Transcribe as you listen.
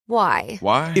Why?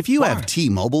 Why? If you have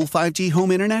T-Mobile 5G home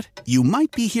internet, you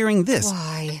might be hearing this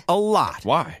Why? a lot.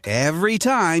 Why? Every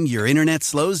time your internet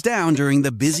slows down during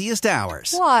the busiest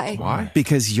hours. Why? Why?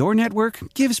 Because your network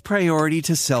gives priority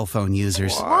to cell phone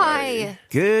users. Why?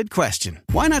 Good question.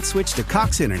 Why not switch to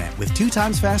Cox Internet with 2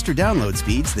 times faster download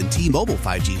speeds than T-Mobile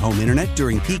 5G home internet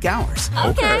during peak hours?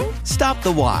 Okay. Stop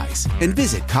the whys and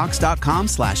visit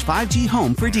cox.com/5G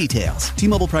home for details.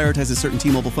 T-Mobile prioritizes certain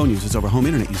T-Mobile phone users over home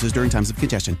internet users during times of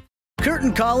congestion.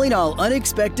 Curtain calling all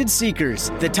unexpected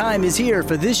seekers. The time is here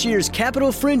for this year's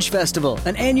Capitol Fringe Festival,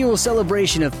 an annual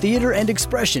celebration of theater and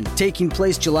expression taking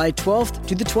place July 12th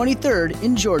to the 23rd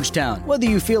in Georgetown. Whether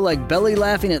you feel like belly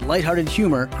laughing at lighthearted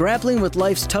humor, grappling with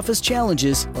life's toughest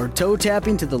challenges, or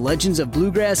toe-tapping to the legends of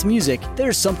bluegrass music,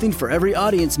 there's something for every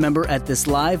audience member at this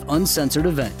live, uncensored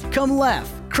event. Come laugh,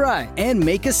 cry, and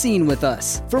make a scene with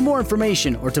us. For more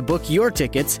information or to book your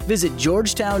tickets, visit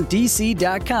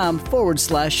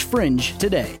georgetowndc.com/fringe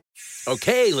today.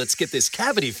 Okay, let's get this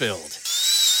cavity filled.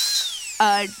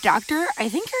 Doctor, I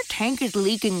think your tank is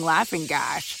leaking laughing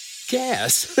gas.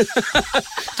 Gas?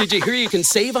 Did you hear you can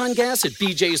save on gas at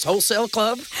BJ's Wholesale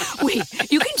Club? Wait,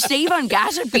 you can save on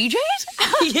gas at BJ's?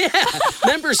 Yeah,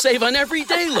 members save on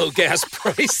everyday low gas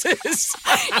prices.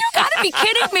 You gotta be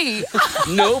kidding me.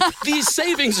 Nope, these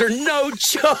savings are no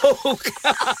joke.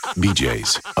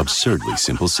 BJ's, absurdly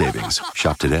simple savings.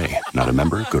 Shop today. Not a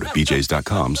member? Go to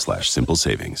bjs.com/simple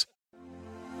savings.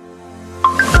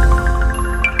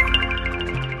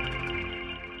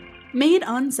 Made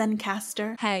on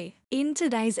Zencaster. Hey, in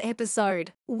today's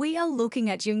episode, we are looking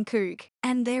at Jung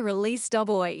and their release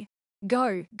Starboy.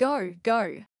 Go, go,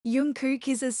 go. Jung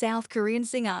is a South Korean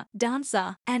singer,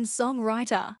 dancer, and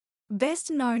songwriter, best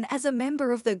known as a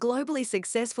member of the globally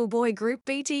successful boy group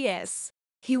BTS.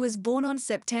 He was born on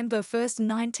September 1,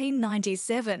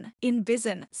 1997, in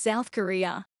Busan, South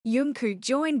Korea. Jungkook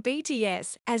joined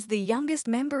BTS as the youngest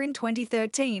member in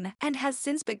 2013 and has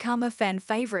since become a fan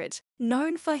favorite,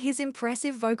 known for his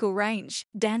impressive vocal range,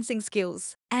 dancing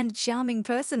skills, and charming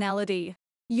personality.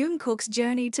 Jungkook's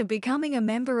journey to becoming a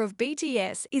member of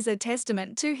BTS is a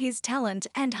testament to his talent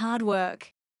and hard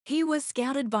work. He was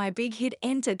scouted by Big Hit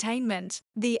Entertainment,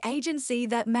 the agency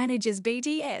that manages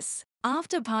BTS,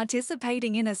 after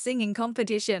participating in a singing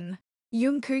competition.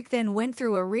 Jungkook then went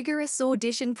through a rigorous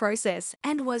audition process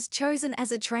and was chosen as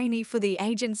a trainee for the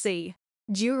agency.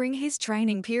 During his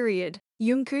training period,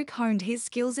 Jungkook honed his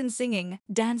skills in singing,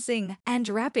 dancing, and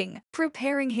rapping,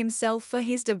 preparing himself for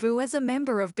his debut as a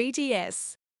member of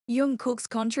BTS. Jungkook's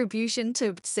contribution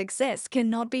to success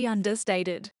cannot be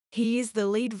understated. He is the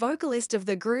lead vocalist of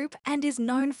the group and is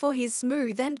known for his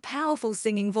smooth and powerful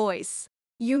singing voice.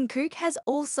 Jungkook has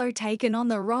also taken on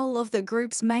the role of the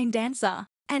group's main dancer,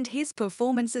 and his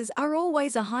performances are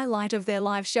always a highlight of their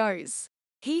live shows.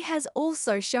 He has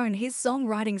also shown his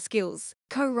songwriting skills,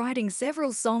 co-writing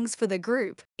several songs for the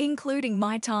group, including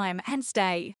My Time and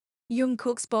Stay.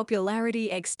 Jungkook's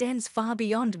popularity extends far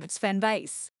beyond its fan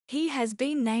base. He has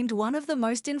been named one of the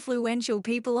most influential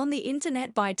people on the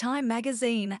internet by Time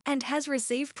magazine and has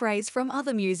received praise from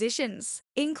other musicians,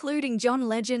 including John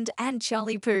Legend and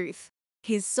Charlie Puth.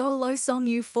 His solo song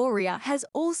Euphoria has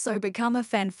also become a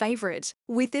fan favorite,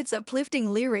 with its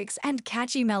uplifting lyrics and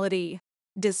catchy melody.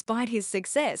 Despite his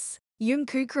success,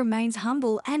 Jungkook remains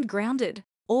humble and grounded,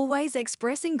 always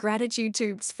expressing gratitude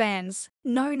to his fans,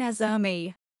 known as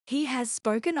ARMY. He has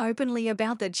spoken openly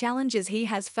about the challenges he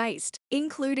has faced,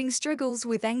 including struggles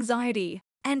with anxiety,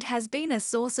 and has been a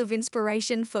source of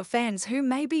inspiration for fans who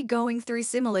may be going through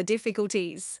similar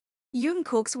difficulties.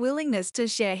 Jungkook's willingness to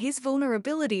share his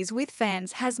vulnerabilities with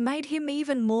fans has made him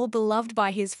even more beloved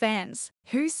by his fans,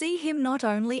 who see him not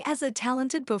only as a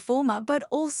talented performer but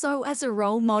also as a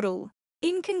role model.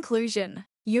 In conclusion,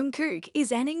 Jungkook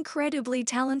is an incredibly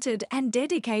talented and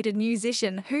dedicated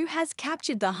musician who has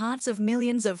captured the hearts of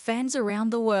millions of fans around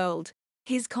the world.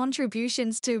 His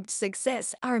contributions to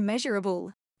success are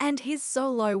immeasurable, and his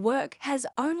solo work has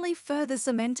only further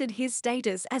cemented his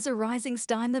status as a rising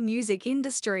star in the music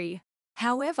industry.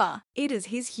 However, it is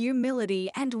his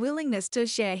humility and willingness to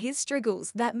share his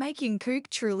struggles that make Jungkook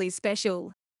truly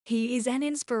special. He is an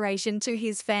inspiration to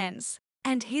his fans,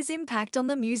 and his impact on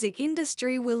the music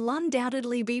industry will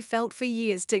undoubtedly be felt for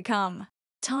years to come.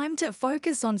 Time to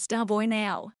focus on Starboy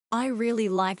now. I really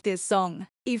like this song.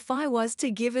 If I was to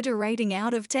give it a rating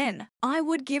out of 10, I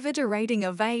would give it a rating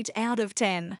of 8 out of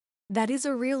 10. That is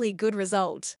a really good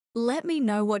result. Let me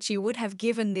know what you would have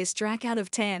given this track out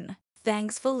of 10.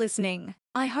 Thanks for listening.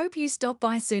 I hope you stop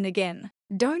by soon again.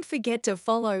 Don't forget to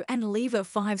follow and leave a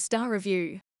 5-star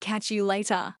review. Catch you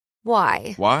later.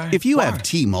 Why? Why? If you have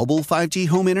T-Mobile 5G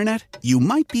home internet, you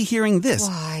might be hearing this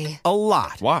Why? a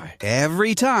lot. Why?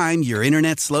 Every time your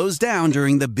internet slows down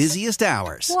during the busiest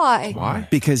hours. Why? Why?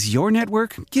 Because your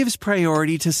network gives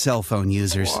priority to cell phone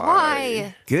users.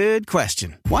 Why? Good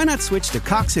question. Why not switch to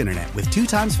Cox Internet with 2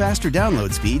 times faster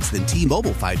download speeds than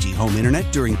T-Mobile 5G home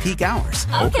internet during peak hours?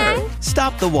 Okay.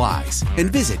 Stop the whys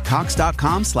and visit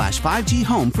cox.com/5G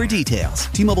home for details.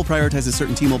 T-Mobile prioritizes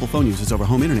certain T-Mobile phone users over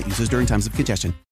home internet users during times of congestion.